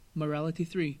Morality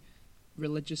 3,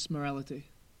 religious morality.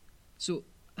 So,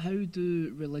 how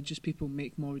do religious people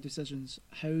make moral decisions?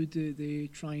 How do they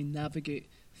try and navigate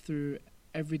through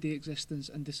everyday existence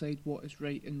and decide what is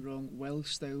right and wrong while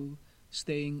still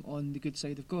staying on the good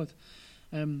side of God?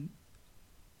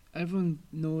 Everyone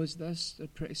knows this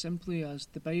pretty simply as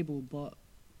the Bible, but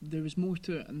there is more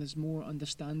to it, and there's more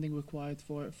understanding required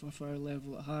for it for our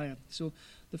level higher. So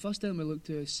the first element we look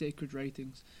to is sacred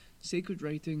writings. Sacred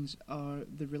writings are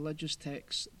the religious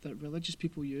texts that religious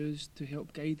people use to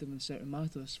help guide them in certain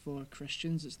matters. For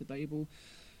Christians, it's the Bible.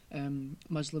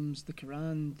 Muslims, the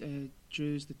Quran.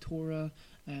 Jews, the Torah.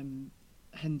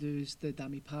 Hindus, the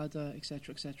Dhammapada,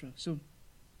 etc., etc. So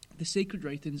the sacred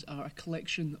writings are a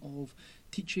collection of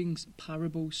teachings,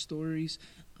 parables, stories,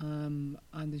 and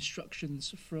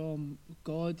instructions from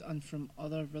God and from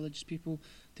other religious people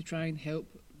to try and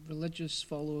help religious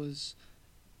followers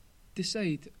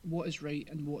decide what is right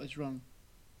and what is wrong.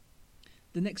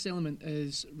 The next element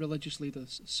is religious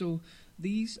leaders. So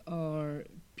these are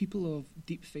people of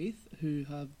deep faith who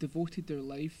have devoted their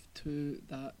life to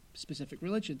that specific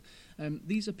religion.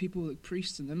 These are people like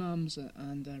priests and imams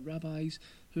and rabbis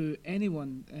who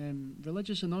anyone,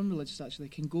 religious or non-religious actually,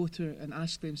 can go to and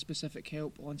ask them specific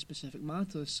help on specific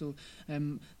matters. So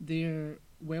they're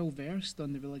well versed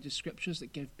on the religious scriptures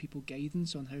that give people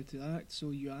guidance on how to act.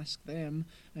 So you ask them,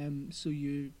 so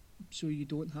you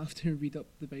don't have to read up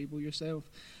the Bible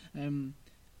yourself.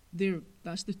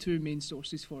 That's the two main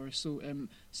sources for us. So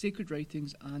sacred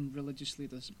writings and religious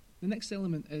leaders. The next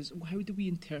element is, how do we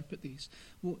interpret these?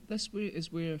 Well, this way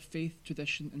is where faith,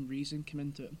 tradition, and reason come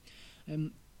into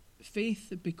it.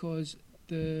 Faith, because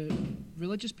the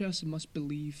religious person must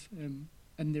believe in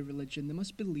their religion. They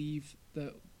must believe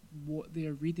that what they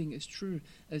are reading is true,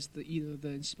 is either the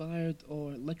inspired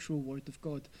or literal word of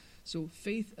God. So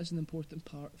faith is an important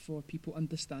part for people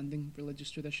understanding religious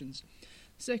traditions.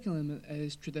 The second element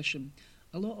is tradition.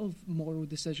 A lot of moral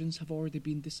decisions have already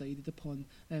been decided upon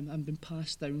and been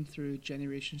passed down through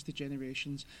generations to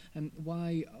generations.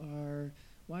 Why are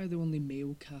there only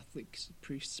male Catholic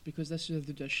priests? Because this is a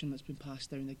tradition that's been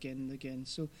passed down again and again.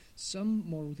 So some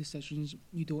moral decisions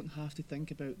you don't have to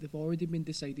think about. They've already been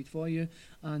decided for you,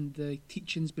 and the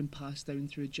teaching's been passed down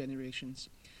through generations.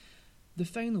 The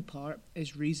final part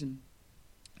is reason.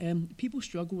 People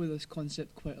struggle with this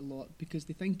concept quite a lot because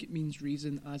they think it means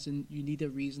reason as in you need a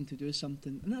reason to do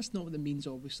something, and that's not what it means,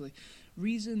 obviously.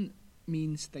 Reason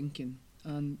means thinking,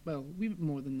 and, well, a wee bit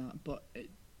more than that, but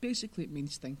basically it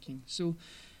means thinking. So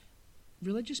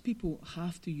religious people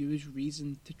have to use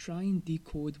reason to try and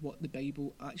decode what the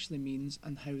Bible actually means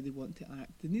and how they want to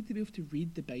act. They need to be able to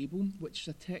read the Bible, which is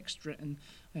a text written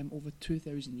over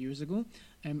 2,000 years ago,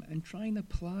 and try and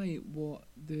apply what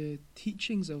the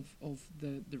teachings of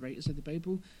the writers of the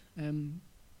Bible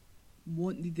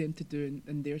wanted them to do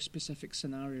in their specific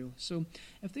scenario. So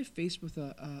if they're faced with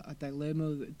a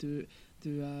dilemma, do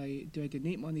I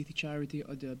donate money to charity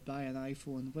or do I buy an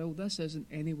iPhone? Well, this isn't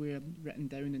anywhere written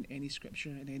down in any scripture,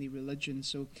 in any religion,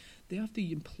 so they have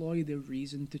to employ their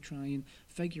reason to try and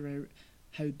figure out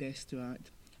how best to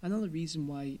act. Another reason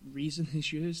why reason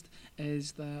is used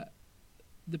is that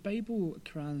the Bible,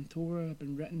 Quran and Torah have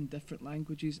been written in different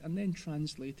languages and then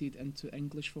translated into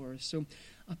English for us. So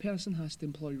a person has to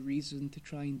employ reason to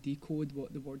try and decode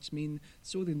what the words mean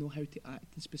so they know how to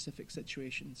act in specific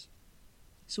situations.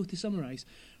 So to summarise,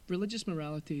 religious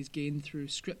morality is gained through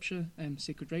scripture,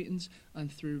 sacred writings,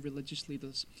 and through religious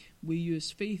leaders. We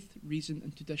use faith, reason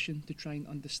and tradition to try and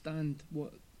understand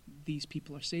what these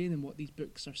people are saying and what these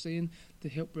books are saying to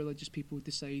help religious people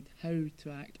decide how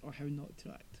to act or how not to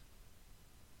act.